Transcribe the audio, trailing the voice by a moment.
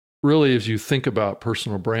really, as you think about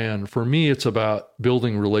personal brand, for me, it's about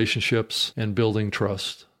building relationships and building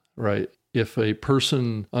trust, right? If a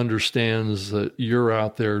person understands that you're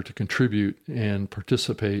out there to contribute and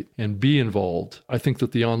participate and be involved, I think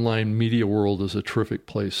that the online media world is a terrific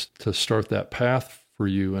place to start that path for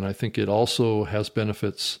you. And I think it also has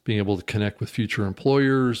benefits being able to connect with future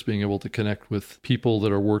employers, being able to connect with people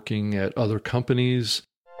that are working at other companies.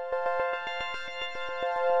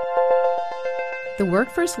 The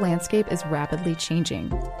workforce landscape is rapidly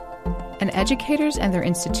changing, and educators and their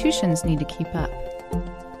institutions need to keep up.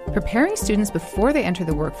 Preparing students before they enter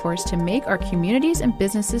the workforce to make our communities and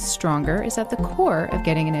businesses stronger is at the core of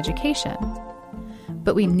getting an education.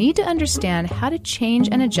 But we need to understand how to change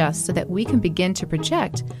and adjust so that we can begin to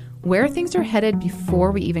project where things are headed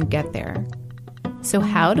before we even get there. So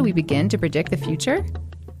how do we begin to predict the future?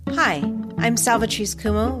 Hi, I'm Salvatrice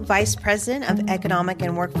Kumo, Vice President of Economic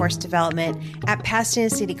and Workforce Development at Pasadena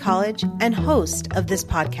City College and host of this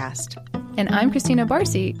podcast. And I'm Christina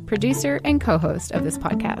Barcy, producer and co-host of this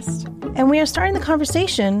podcast. And we are starting the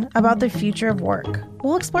conversation about the future of work.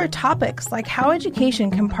 We'll explore topics like how education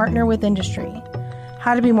can partner with industry,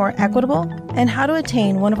 how to be more equitable, and how to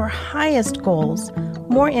attain one of our highest goals,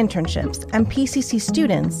 more internships and PCC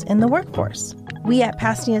students in the workforce. We at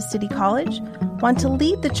Pasadena City College want to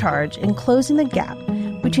lead the charge in closing the gap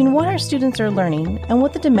between what our students are learning and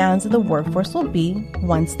what the demands of the workforce will be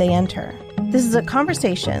once they enter. This is a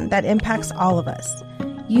conversation that impacts all of us,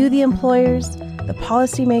 you, the employers, the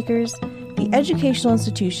policymakers, the educational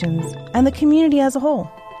institutions, and the community as a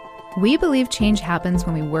whole. We believe change happens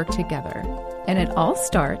when we work together, and it all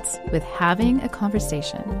starts with having a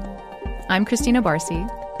conversation. I'm Christina Barcy.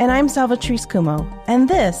 And I'm Salvatrice Kumo, and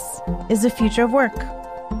this is The Future of Work.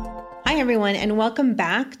 Hi, everyone, and welcome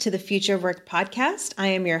back to the Future of Work podcast. I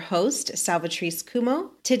am your host, Salvatrice Kumo.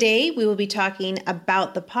 Today, we will be talking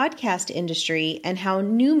about the podcast industry and how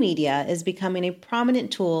new media is becoming a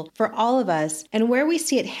prominent tool for all of us and where we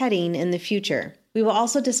see it heading in the future. We will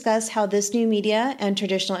also discuss how this new media and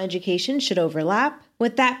traditional education should overlap.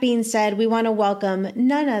 With that being said, we want to welcome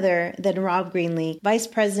none other than Rob Greenlee, Vice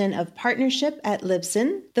President of Partnership at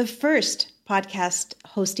Libsyn, the first podcast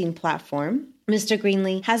hosting platform. Mr.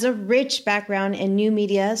 Greenlee has a rich background in new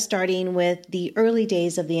media, starting with the early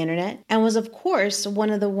days of the internet, and was, of course, one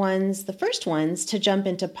of the first ones to jump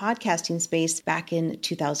into podcasting space back in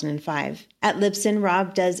 2005. At Libsyn,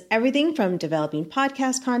 Rob does everything from developing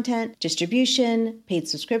podcast content, distribution, paid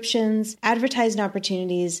subscriptions, advertising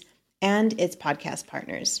opportunities, and its podcast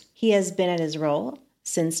partners. He has been at his role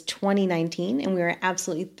since 2019, and we are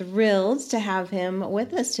absolutely thrilled to have him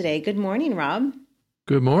with us today. Good morning, Rob.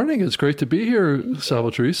 Good morning. It's great to be here,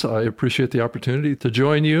 Salvatrice. I appreciate the opportunity to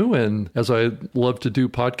join you. And as I love to do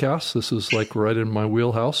podcasts, this is like right in my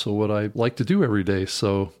wheelhouse. So what I like to do every day.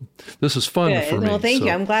 So this is fun for me. Well, thank you.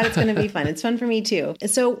 I'm glad it's going to be fun. It's fun for me too.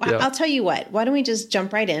 So yeah. I'll tell you what, why don't we just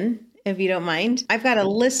jump right in? If you don't mind. I've got a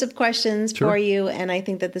list of questions for you, and I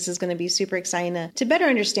think that this is going to be super exciting to better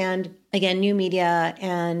understand, again, new media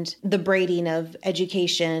and the braiding of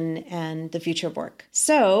education and the future of work.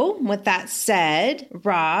 So with that said,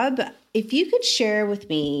 Rob, if you could share with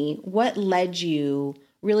me what led you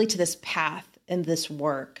really to this path and this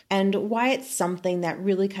work, and why it's something that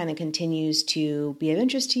really kind of continues to be of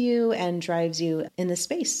interest to you and drives you in this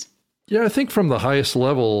space. Yeah, I think from the highest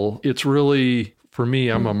level, it's really... For me,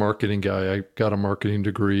 I'm a marketing guy. I got a marketing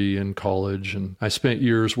degree in college, and I spent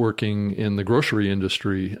years working in the grocery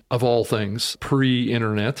industry, of all things,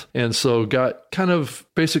 pre-internet. And so got kind of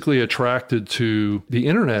basically attracted to the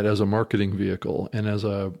internet as a marketing vehicle and as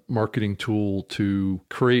a marketing tool to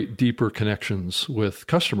create deeper connections with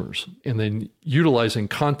customers, and then utilizing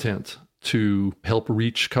content to help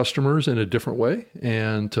reach customers in a different way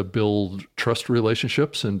and to build trust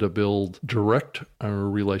relationships and to build direct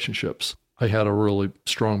relationships. I had a really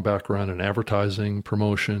strong background in advertising,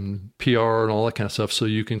 promotion, PR, and all that kind of stuff. So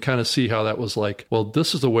you can kind of see how that was like, well,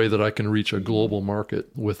 this is the way that I can reach a global market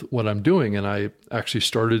with what I'm doing. And I actually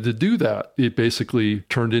started to do that. It basically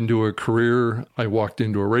turned into a career. I walked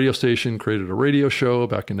into a radio station, created a radio show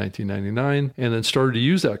back in 1999, and then started to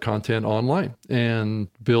use that content online and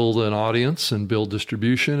build an audience and build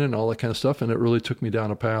distribution and all that kind of stuff. And it really took me down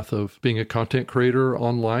a path of being a content creator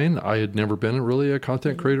online. I had never been really a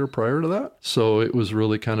content creator prior to that. So it was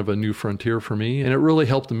really kind of a new frontier for me. And it really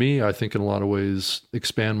helped me, I think, in a lot of ways,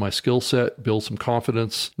 expand my skill set, build some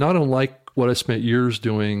confidence, not unlike what I spent years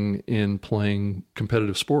doing in playing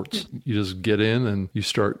competitive sports. You just get in and you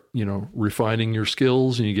start, refining your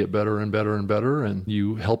skills, and you get better and better and better, and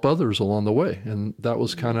you help others along the way. And that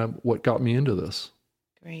was kind of what got me into this.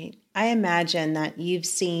 Great. I imagine that you've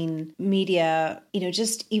seen media,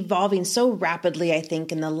 just evolving so rapidly, I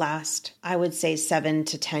think, in the last, I would say 7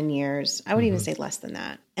 to 10 years. I would even say less than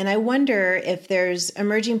that. And I wonder if there's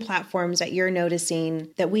emerging platforms that you're noticing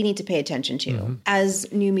that we need to pay attention to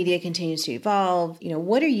as new media continues to evolve.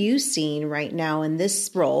 What are you seeing right now in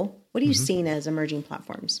this role? What are you seeing as emerging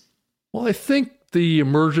platforms? Well, I think the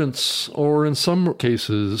emergence, or in some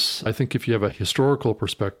cases, I think if you have a historical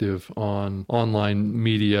perspective on online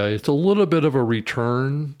media, it's a little bit of a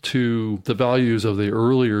return to the values of the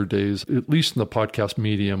earlier days, at least in the podcast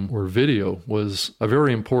medium, where video was a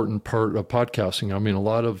very important part of podcasting. I mean, a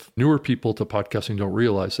lot of newer people to podcasting don't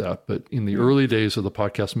realize that, but in the early days of the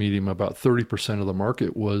podcast medium, about 30% of the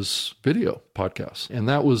market was video podcasts. And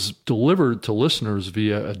that was delivered to listeners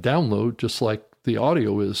via a download, just like the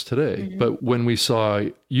audio is today. But when we saw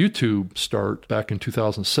YouTube start back in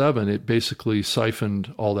 2007, it basically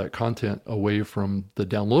siphoned all that content away from the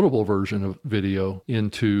downloadable version of video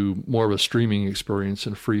into more of a streaming experience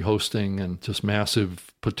and free hosting and just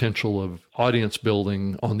massive potential of audience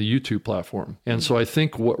building on the YouTube platform. And so I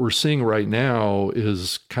think what we're seeing right now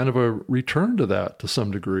is kind of a return to that to some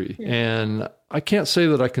degree. And I can't say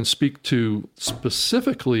that I can speak to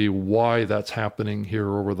specifically why that's happening here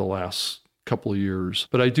over the last couple of years.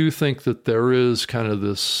 But I do think that there is kind of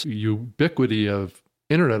this ubiquity of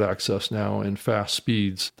internet access now and fast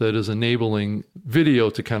speeds that is enabling video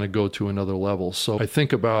to kind of go to another level. So I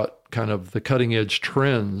think about kind of the cutting edge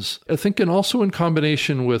trends. I think, and also in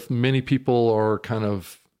combination with many people are kind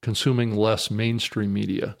of consuming less mainstream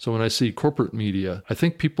media. So when I see corporate media, I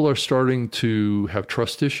think people are starting to have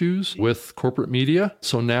trust issues with corporate media.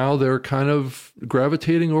 So now they're kind of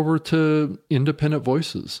gravitating over to independent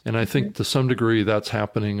voices. And I think to some degree that's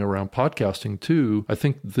happening around podcasting too. I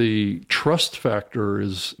think the trust factor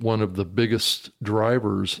is one of the biggest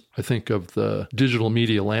drivers, I think, of the digital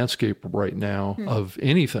media landscape right now of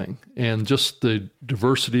anything. And just the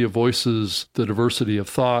diversity of voices, the diversity of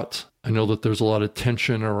thought. I know that there's a lot of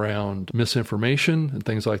tension around misinformation and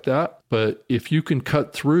things like that. But if you can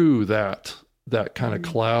cut through that kind of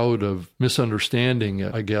cloud of misunderstanding,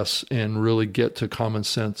 I guess, and really get to common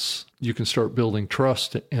sense, you can start building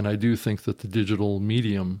trust. And I do think that the digital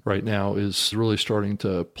medium right now is really starting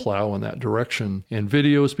to plow in that direction. And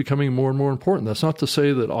video is becoming more and more important. That's not to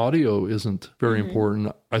say that audio isn't very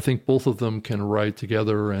important. I think both of them can ride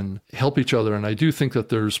together and help each other. And I do think that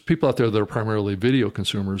there's people out there that are primarily video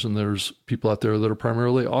consumers, and there's people out there that are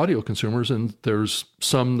primarily audio consumers, and there's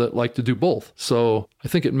some that like to do both. So I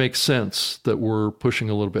think it makes sense that we're pushing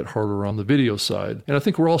a little bit harder on the video side. And I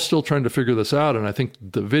think we're all still trying to figure this out. And I think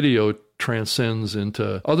the video transcends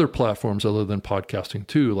into other platforms other than podcasting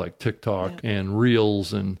too, like TikTok and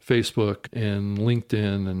Reels and Facebook and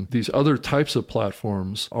LinkedIn, and these other types of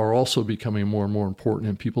platforms are also becoming more and more important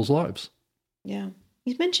in people's lives. Yeah.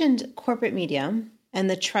 You mentioned corporate media and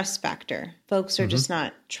the trust factor. Folks are just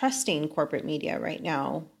not trusting corporate media right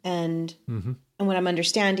now. And what I'm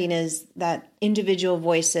understanding is that individual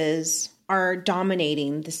voices are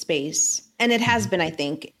dominating the space. And it has been, I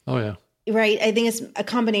think. Oh, yeah. Right. I think it's a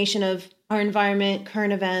combination of our environment,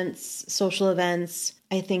 current events, social events.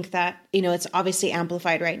 I think that, it's obviously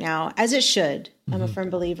amplified right now, as it should. I'm a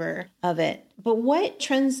firm believer of it. But what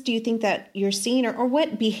trends do you think that you're seeing, or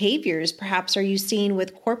what behaviors perhaps are you seeing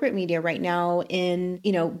with corporate media right now in,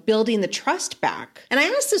 building the trust back? And I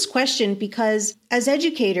ask this question because as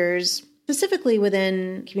educators, specifically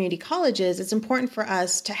within community colleges, it's important for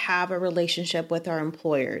us to have a relationship with our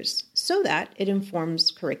employers so that it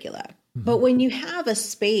informs curricula. But when you have a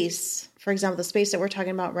space, for example, the space that we're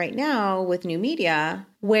talking about right now with new media,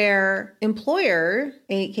 where employer,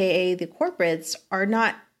 aka the corporates, are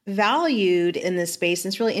not valued in this space,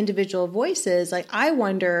 and it's really individual voices, like I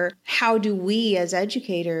wonder, how do we as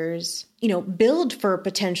educators, build for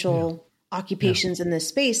potential occupations in this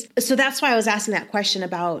space? So that's why I was asking that question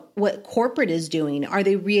about what corporate is doing. Are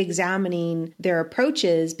they re-examining their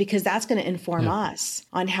approaches? Because that's going to inform us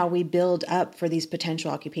on how we build up for these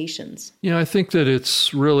potential occupations. Yeah, I think that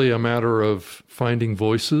it's really a matter of finding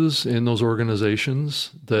voices in those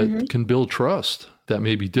organizations that can build trust. That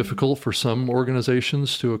may be difficult for some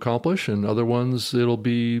organizations to accomplish, and other ones it'll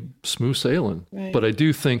be smooth sailing. Right. But I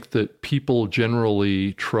do think that people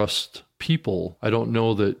generally trust people. I don't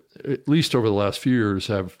know that, at least over the last few years,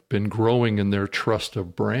 have been growing in their trust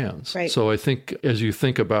of brands. Right. So I think as you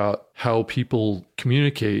think about how people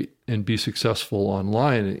communicate and be successful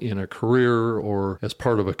online in a career or as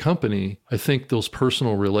part of a company, I think those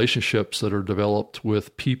personal relationships that are developed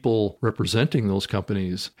with people representing those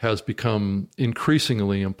companies has become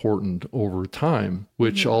increasingly important over time,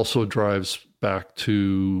 which also drives back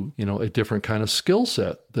to, a different kind of skill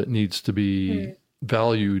set that needs to be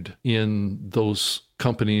valued in those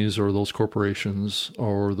companies or those corporations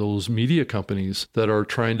or those media companies that are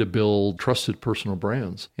trying to build trusted personal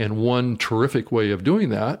brands. And one terrific way of doing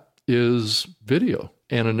that is video.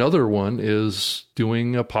 And another one is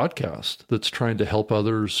doing a podcast that's trying to help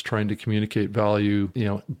others, trying to communicate value,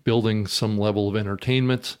 building some level of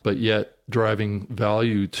entertainment, but yet driving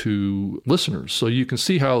value to listeners. So you can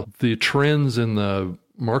see how the trends in the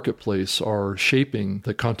marketplace are shaping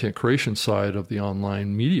the content creation side of the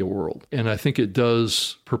online media world. And I think it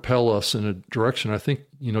does propel us in a direction. I think,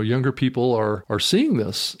 younger people are seeing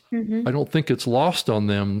this. I don't think it's lost on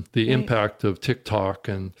them, the impact of TikTok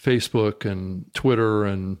and Facebook and Twitter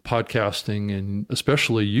and podcasting and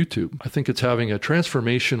especially YouTube. I think it's having a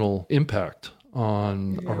transformational impact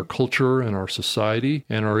on our culture and our society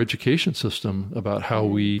and our education system about how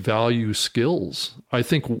we value skills. I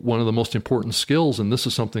think one of the most important skills, and this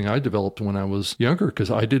is something I developed when I was younger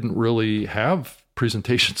because I didn't really have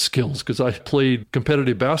presentation skills because I played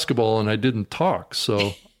competitive basketball and I didn't talk.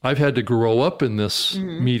 So I've had to grow up in this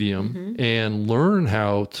medium and learn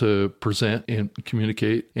how to present and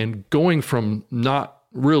communicate, and going from not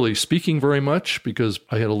really speaking very much because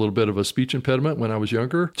I had a little bit of a speech impediment when I was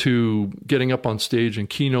younger, to getting up on stage and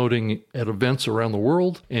keynoting at events around the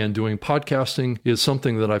world and doing podcasting is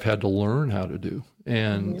something that I've had to learn how to do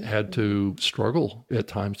and had to struggle at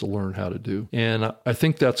times to learn how to do. And I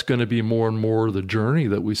think that's going to be more and more the journey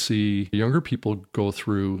that we see younger people go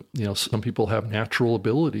through. Some people have natural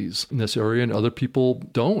abilities in this area and other people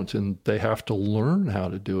don't, and they have to learn how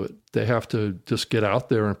to do it. They have to just get out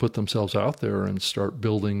there and put themselves out there and start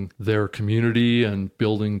building their community and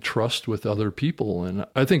building trust with other people. And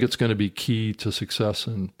I think it's going to be key to success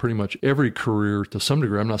in pretty much every career to some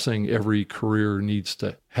degree. I'm not saying every career needs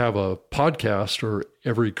to have a podcast or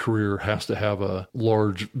every career has to have a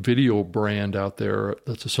large video brand out there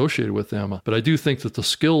that's associated with them. But I do think that the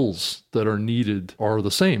skills that are needed are the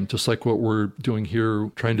same, just like what we're doing here,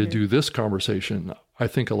 trying to do this conversation. I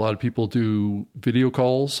think a lot of people do video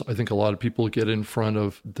calls. I think a lot of people get in front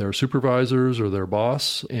of their supervisors or their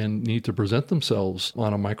boss and need to present themselves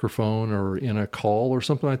on a microphone or in a call or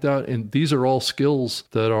something like that. And these are all skills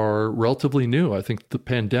that are relatively new. I think the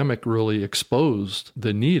pandemic really exposed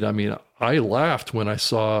the need. I mean, I laughed when I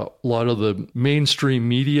saw a lot of the mainstream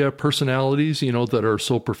media personalities, that are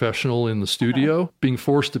so professional in the studio being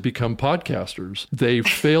forced to become podcasters. They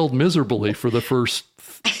failed miserably for the first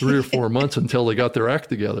 3 or 4 months until they got their act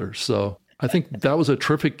together. So I think that was a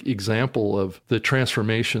terrific example of the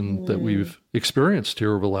transformation that we've experienced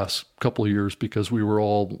here over the last couple of years because we were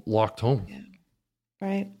all locked home. Yeah.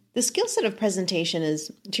 Right. The skill set of presentation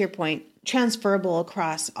is, to your point, transferable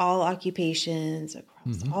across all occupations,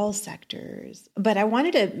 across all sectors. But I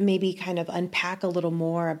wanted to maybe kind of unpack a little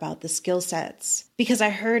more about the skill sets, because I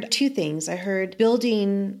heard two things. I heard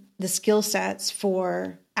building the skill sets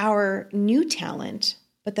for our new talent,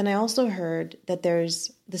 but then I also heard that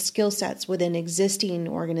there's the skill sets within existing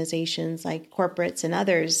organizations like corporates and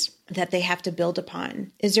others that they have to build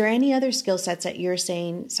upon. Is there any other skill sets that you're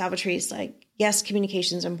saying, Salvatrice, like, yes,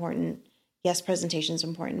 communication is important, yes, presentation is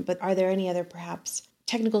important, but are there any other perhaps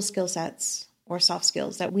technical skill sets or soft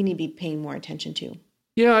skills that we need to be paying more attention to?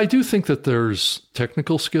 Yeah, I do think that there's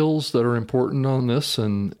technical skills that are important on this.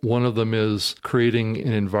 And one of them is creating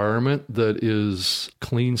an environment that is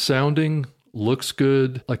clean sounding, looks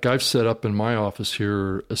good. Like I've set up in my office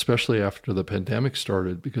here, especially after the pandemic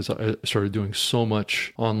started, because I started doing so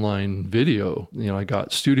much online video. I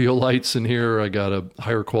got studio lights in here. I got a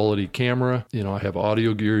higher quality camera. I have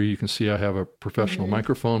audio gear. You can see I have a professional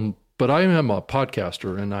microphone. But I am a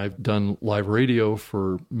podcaster and I've done live radio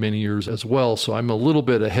for many years as well. So I'm a little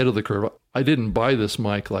bit ahead of the curve. I didn't buy this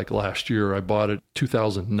mic like last year. I bought it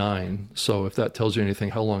 2009. So if that tells you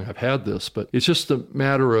anything, how long I've had this, but it's just a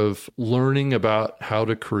matter of learning about how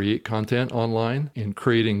to create content online and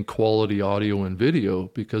creating quality audio and video.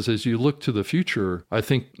 Because as you look to the future, I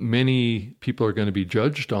think many people are going to be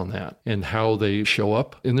judged on that and how they show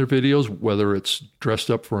up in their videos, whether it's dressed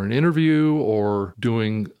up for an interview or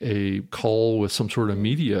doing a call with some sort of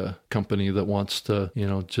media company that wants to,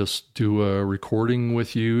 just do a recording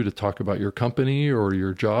with you to talk about your company or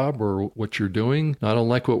your job or what you're doing. Not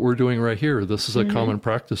unlike what we're doing right here. This is a common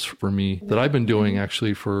practice for me that I've been doing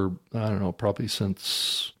actually for, probably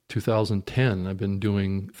since 2010. I've been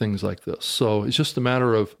doing things like this. So it's just a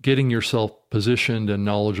matter of getting yourself positioned and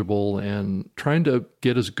knowledgeable and trying to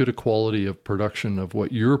get as good a quality of production of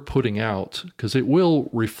what you're putting out, because it will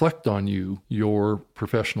reflect on you, your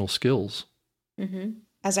professional skills.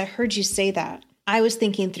 As I heard you say that, I was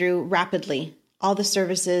thinking through rapidly all the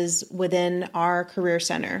services within our career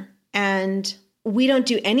center. And we don't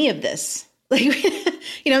do any of this. Like,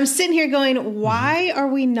 I'm sitting here going, why are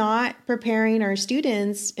we not preparing our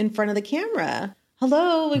students in front of the camera?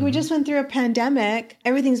 Hello, like we just went through a pandemic.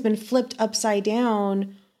 Everything's been flipped upside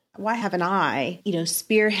down. Why haven't I,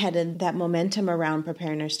 spearheaded that momentum around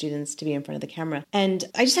preparing our students to be in front of the camera? And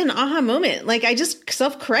I just had an aha moment. Like, I just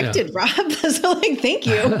self-corrected, Rob. So thank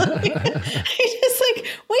you. I just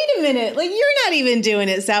wait a minute. Like, you're not even doing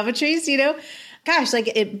it, Salvatrice, Gosh,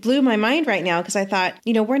 it blew my mind right now because I thought,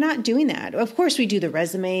 we're not doing that. Of course, we do the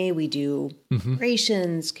resume, we do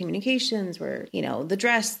operations, communications, we're, the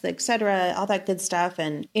dress, et cetera, all that good stuff,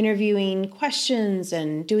 and interviewing questions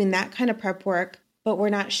and doing that kind of prep work. But we're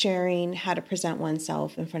not sharing how to present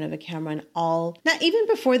oneself in front of a camera and not even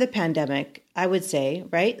before the pandemic, I would say,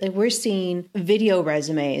 right? Like, we're seeing video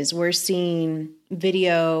resumes, we're seeing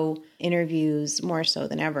video interviews more so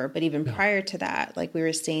than ever. But even prior to that, we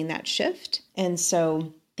were seeing that shift. And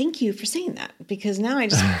so thank you for saying that, because now I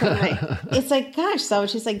just, it's gosh, so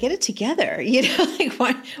she's get it together,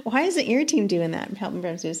 why isn't your team doing that and helping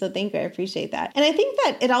them do? So thank you. I appreciate that. And I think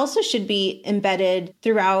that it also should be embedded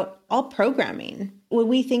throughout all programming. When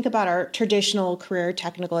we think about our traditional career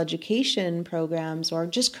technical education programs or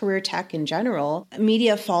just career tech in general,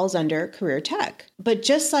 media falls under career tech. But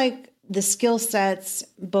just like the skill sets,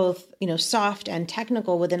 both, soft and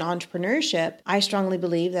technical within entrepreneurship, I strongly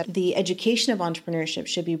believe that the education of entrepreneurship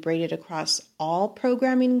should be braided across all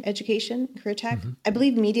programming education, career tech. I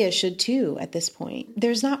believe media should too at this point.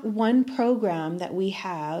 There's not one program that we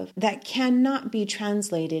have that cannot be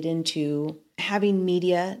translated into having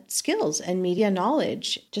media skills and media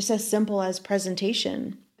knowledge, just as simple as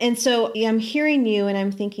presentation. And so I'm hearing you and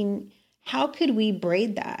I'm thinking, how could we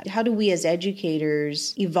braid that? How do we as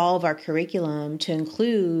educators evolve our curriculum to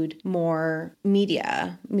include more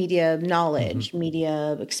media knowledge,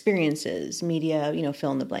 media experiences, media,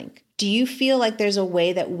 fill in the blank? Do you feel like there's a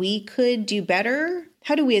way that we could do better?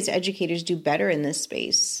 How do we as educators do better in this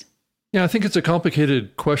space? Yeah, I think it's a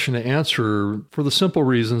complicated question to answer for the simple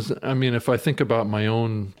reasons. I mean, if I think about my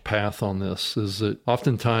own path on this, is that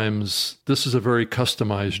oftentimes this is a very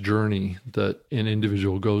customized journey that an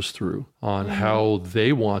individual goes through on how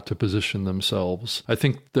they want to position themselves. I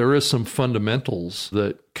think there is some fundamentals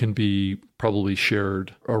that can be probably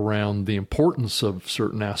shared around the importance of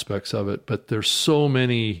certain aspects of it, but there's so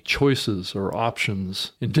many choices or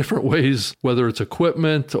options in different ways, whether it's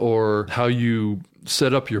equipment or how you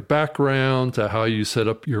set up your background to how you set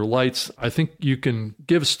up your lights. I think you can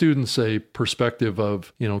give students a perspective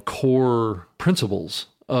of, core principles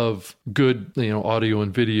of good, audio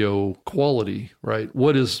and video quality, right?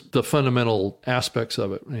 What is the fundamental aspects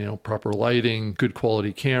of it? Proper lighting, good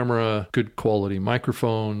quality camera, good quality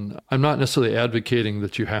microphone. I'm not necessarily advocating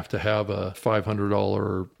that you have to have a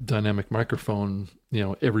 $500 dynamic microphone.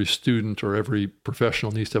 Every student or every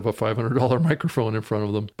professional needs to have a $500 microphone in front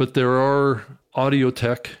of them. But there are audio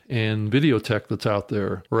tech and video tech that's out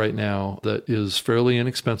there right now that is fairly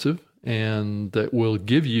inexpensive and that will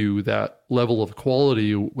give you that level of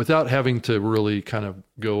quality without having to really kind of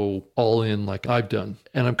go all in like I've done.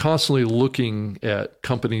 And I'm constantly looking at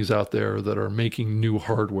companies out there that are making new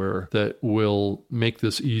hardware that will make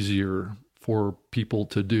this easier for people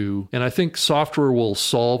to do. And I think software will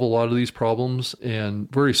solve a lot of these problems,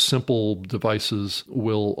 and very simple devices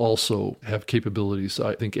will also have capabilities.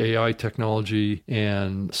 I think AI technology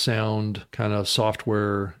and sound kind of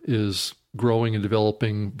software is growing and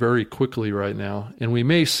developing very quickly right now. And we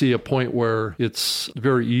may see a point where it's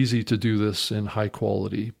very easy to do this in high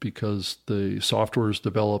quality because the software is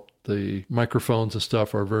developed. The microphones and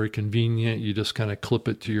stuff are very convenient. You just kind of clip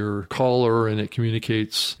it to your collar and it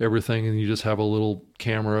communicates everything. And you just have a little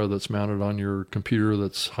camera that's mounted on your computer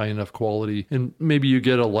that's high enough quality. And maybe you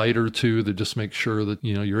get a light or two that just makes sure that,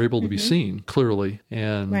 you're able to be seen clearly.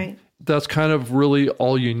 And that's kind of really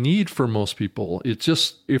all you need for most people. It's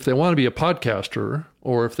just, if they want to be a podcaster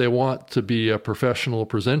or if they want to be a professional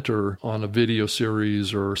presenter on a video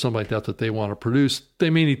series or something like that they want to produce, they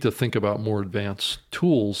may need to think about more advanced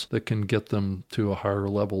tools that can get them to a higher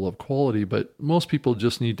level of quality. But most people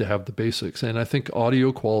just need to have the basics. And I think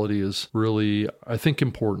audio quality is really,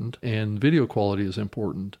 important, and video quality is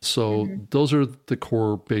important. So those are the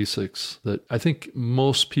core basics that I think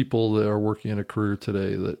most people that are working in a career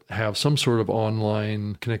today that have some sort of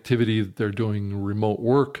online connectivity, they're doing remote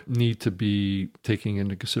work, need to be taking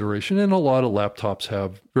into consideration. And a lot of laptops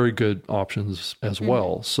have very good options as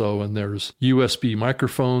well. So, and there's USB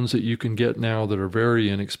microphones that you can get now that are very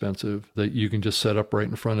inexpensive that you can just set up right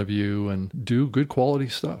in front of you and do good quality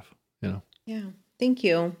stuff, Yeah. Thank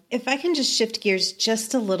you. If I can just shift gears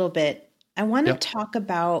just a little bit, I want to talk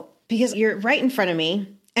about, because you're right in front of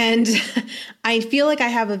me, and I feel like I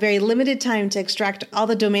have a very limited time to extract all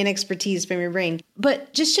the domain expertise from your brain.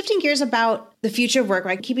 But just shifting gears about the future of work,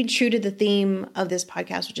 right? Keeping true to the theme of this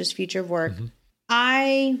podcast, which is future of work. Mm-hmm.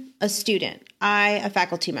 I, a student, I, a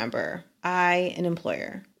faculty member, I, an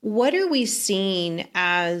employer. What are we seeing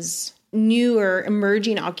as new or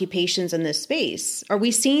emerging occupations in this space? Are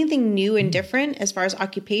we seeing anything new and different as far as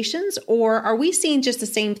occupations, or are we seeing just the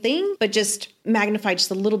same thing, but just magnified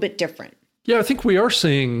just a little bit different? Yeah, I think we are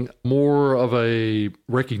seeing more of a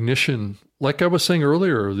recognition. Like I was saying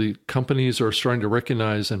earlier, the companies are starting to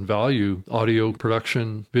recognize and value audio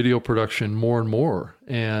production, video production more and more.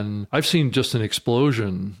 And I've seen just an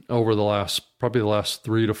explosion over probably the last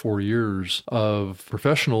 3 to 4 years of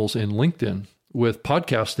professionals in LinkedIn with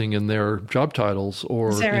podcasting in their job titles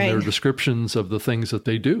or in their descriptions of the things that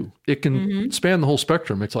they do. It can span the whole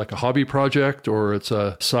spectrum. It's like a hobby project, or it's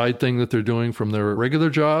a side thing that they're doing from their regular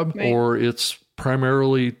job, or it's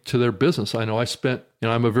primarily to their business. I know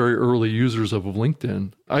I'm a very early user of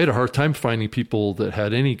LinkedIn. I had a hard time finding people that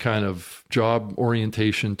had any kind of job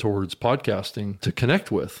orientation towards podcasting to connect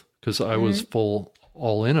with, because I was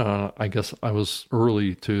all in on it. I guess I was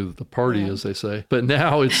early to the party, as they say. But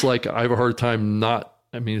now it's like I have a hard time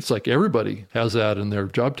it's like everybody has that in their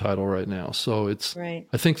job title right now. So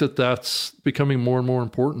I think that's becoming more and more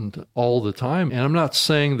important all the time. And I'm not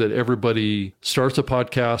saying that everybody starts a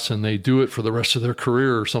podcast and they do it for the rest of their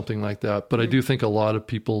career or something like that. But I do think a lot of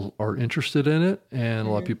people are interested in it, and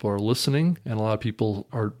a lot of people are listening, and a lot of people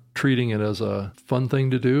are treating it as a fun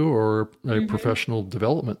thing to do or a professional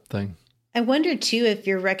development thing. I wonder, too, if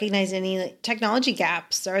you're recognizing any technology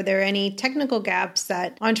gaps. Are there any technical gaps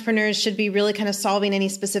that entrepreneurs should be really kind of solving any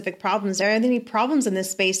specific problems? Are there any problems in this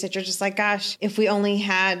space that you're just like, gosh, if we only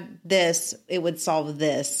had this, it would solve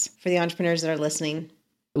this, for the entrepreneurs that are listening?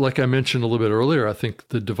 Like I mentioned a little bit earlier, I think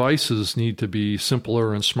the devices need to be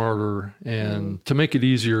simpler and smarter, and to make it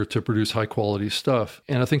easier to produce high quality stuff.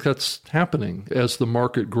 And I think that's happening as the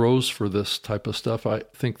market grows for this type of stuff. I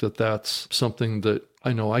think that that's something that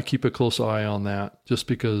I know I keep a close eye on, that just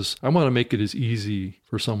because I want to make it as easy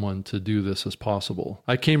for someone to do this as possible.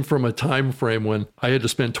 I came from a time frame when I had to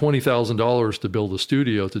spend $20,000 to build a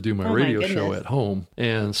studio to do my radio show at home.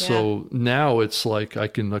 And so now it's like I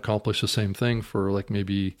can accomplish the same thing for like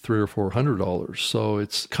maybe $300 or $400. So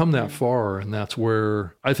it's come that far, and that's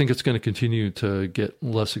where I think it's going to continue to get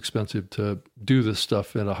less expensive to do this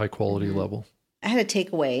stuff at a high quality level. I had a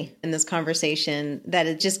takeaway in this conversation that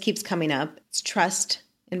it just keeps coming up. It's trust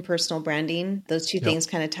and personal branding. Those two things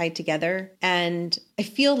kind of tied together. And I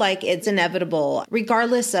feel like it's inevitable,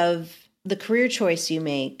 regardless of the career choice you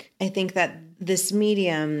make. I think that this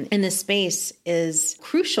medium and this space is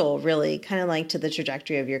crucial, really, kind of like to the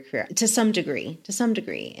trajectory of your career to some degree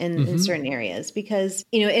in certain areas, because,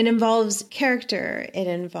 it involves character, it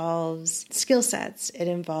involves skill sets, it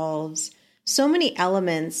involves so many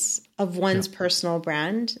elements of one's personal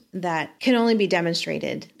brand that can only be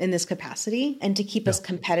demonstrated in this capacity, and to keep us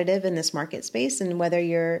competitive in this market space. And whether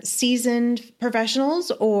you're seasoned professionals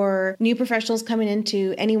or new professionals coming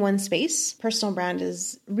into any one space, personal brand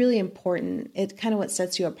is really important. It's kind of what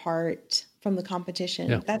sets you apart from the competition.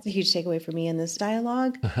 Yeah. That's a huge takeaway for me in this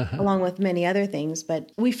dialogue, along with many other things.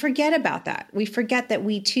 But we forget about that. We forget that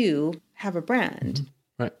we too have a brand.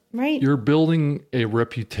 Right. You're building a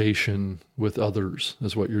reputation with others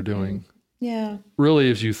is what you're doing. Yeah.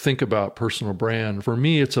 Really, as you think about personal brand, for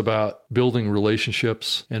me, it's about building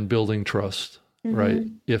relationships and building trust, right?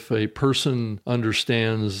 If a person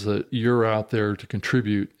understands that you're out there to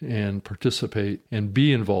contribute and participate and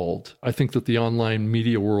be involved, I think that the online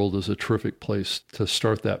media world is a terrific place to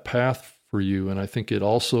start that path for you. And I think it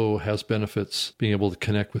also has benefits being able to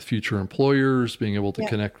connect with future employers, being able to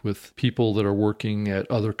connect with people that are working at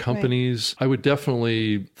other companies. I would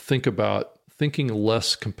definitely think about thinking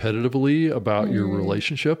less competitively about your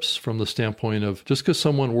relationships, from the standpoint of just because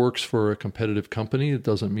someone works for a competitive company, it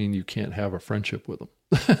doesn't mean you can't have a friendship with them.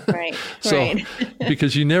 Right. So,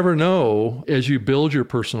 because you never know, as you build your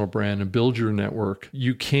personal brand and build your network,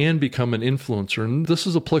 you can become an influencer. And this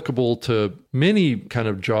is applicable to many kind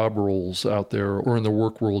of job roles out there, or in the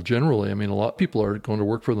work world generally. I mean, a lot of people are going to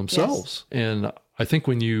work for themselves. And I think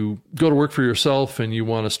when you go to work for yourself and you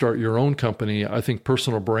want to start your own company, I think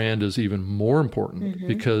personal brand is even more important,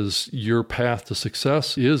 because your path to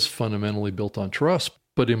success is fundamentally built on trust.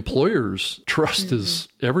 But employers, trust is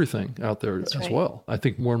everything out there as well. I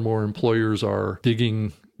think more and more employers are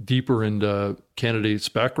digging deeper into candidates'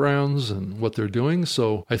 backgrounds and what they're doing.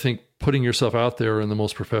 So I think putting yourself out there in the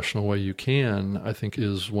most professional way you can, I think,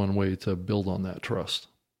 is one way to build on that trust.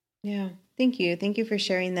 Yeah. Thank you. Thank you for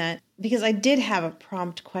sharing that. Because I did have a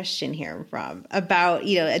prompt question here, Rob, about,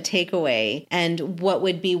 a takeaway and what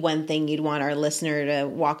would be one thing you'd want our listener to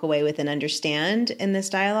walk away with and understand in this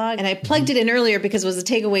dialogue. And I plugged it in earlier because it was a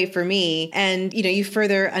takeaway for me. And, you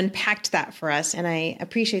further unpacked that for us. And I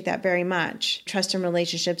appreciate that very much. Trust in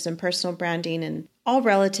relationships and personal branding and all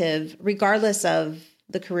relative, regardless of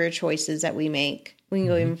the career choices that we make. We can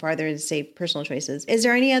go even farther and say personal choices. Is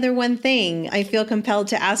there any other one thing? I feel compelled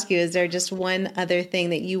to ask you, is there just one other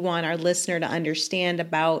thing that you want our listener to understand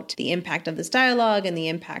about the impact of this dialogue and the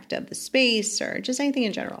impact of the space, or just anything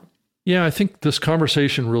in general? Yeah, I think this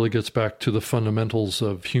conversation really gets back to the fundamentals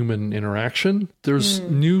of human interaction. There's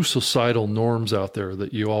new societal norms out there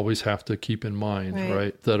that you always have to keep in mind,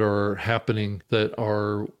 right? That are happening, that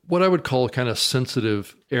are what I would call kind of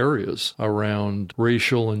sensitive areas around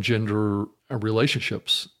racial and gender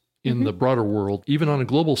relationships in the broader world, even on a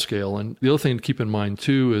global scale. And the other thing to keep in mind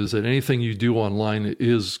too is that anything you do online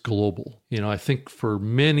is global. I think for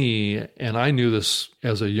many, and I knew this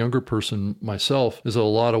as a younger person myself, is a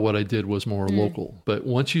lot of what I did was more local. But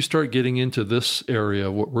once you start getting into this area,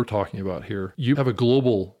 what we're talking about here, you have a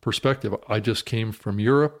global perspective. I just came from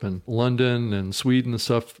Europe and London and Sweden and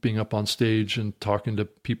stuff, being up on stage and talking to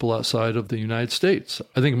people outside of the United States.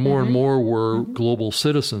 I think more and more we're global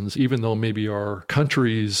citizens, even though maybe our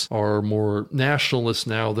countries are more nationalist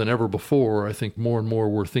now than ever before. I think more and more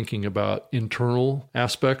we're thinking about internal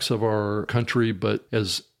aspects of our country, but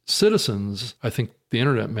as citizens, I think the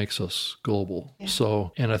internet makes us global. Yeah.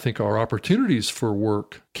 So, and I think our opportunities for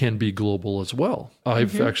work can be global as well.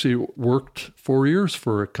 I've actually worked 4 years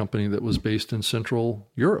for a company that was based in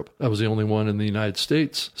Central Europe. I was the only one in the United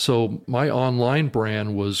States. So my online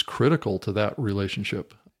brand was critical to that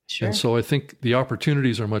relationship. Sure. And so I think the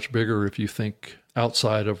opportunities are much bigger if you think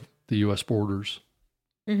outside of the U.S. borders.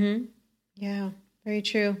 Yeah. Very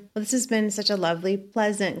true. Well, this has been such a lovely,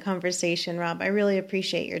 pleasant conversation, Rob. I really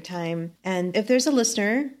appreciate your time. And if there's a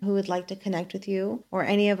listener who would like to connect with you, or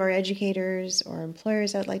any of our educators or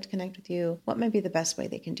employers that would like to connect with you, what might be the best way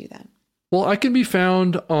they can do that? Well, I can be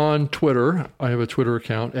found on Twitter. I have a Twitter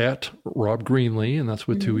account at Rob Greenlee, and that's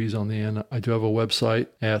with two E's on the end. I do have a website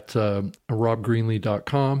at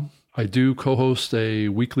robgreenlee.com. I do co-host a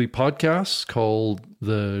weekly podcast called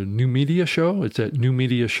The New Media Show. It's at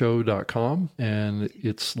newmediashow.com, and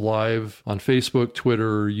it's live on Facebook,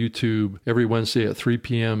 Twitter, YouTube every Wednesday at 3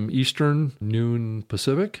 p.m. Eastern, noon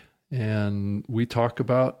Pacific. And we talk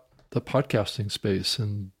about the podcasting space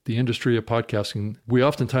and the industry of podcasting. We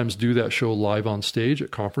oftentimes do that show live on stage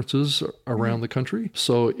at conferences around the country.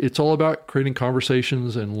 So it's all about creating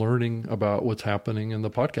conversations and learning about what's happening in the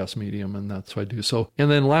podcast medium. And that's what I do. So, and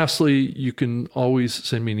then lastly, you can always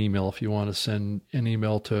send me an email if you want to send an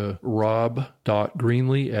email to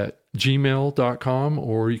rob.greenlee@gmail.com,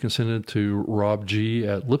 or you can send it to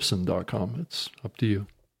robg@libsyn.com. It's up to you.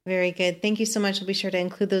 Very good. Thank you so much. We'll be sure to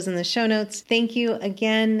include those in the show notes. Thank you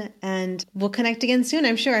again, and we'll connect again soon,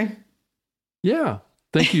 I'm sure. Yeah.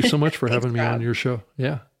 Thank you so much for having me on your show.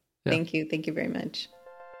 Yeah. Thank you. Thank you very much.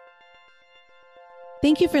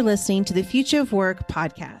 Thank you for listening to the Future of Work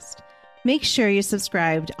podcast. Make sure you're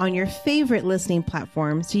subscribed on your favorite listening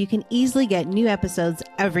platform so you can easily get new episodes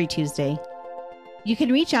every Tuesday. You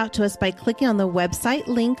can reach out to us by clicking on the website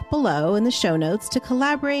link below in the show notes to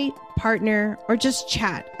collaborate, partner, or just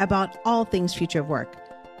chat about all things Future of Work.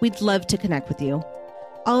 We'd love to connect with you.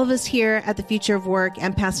 All of us here at the Future of Work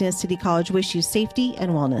and Pasadena City College wish you safety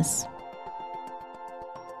and wellness.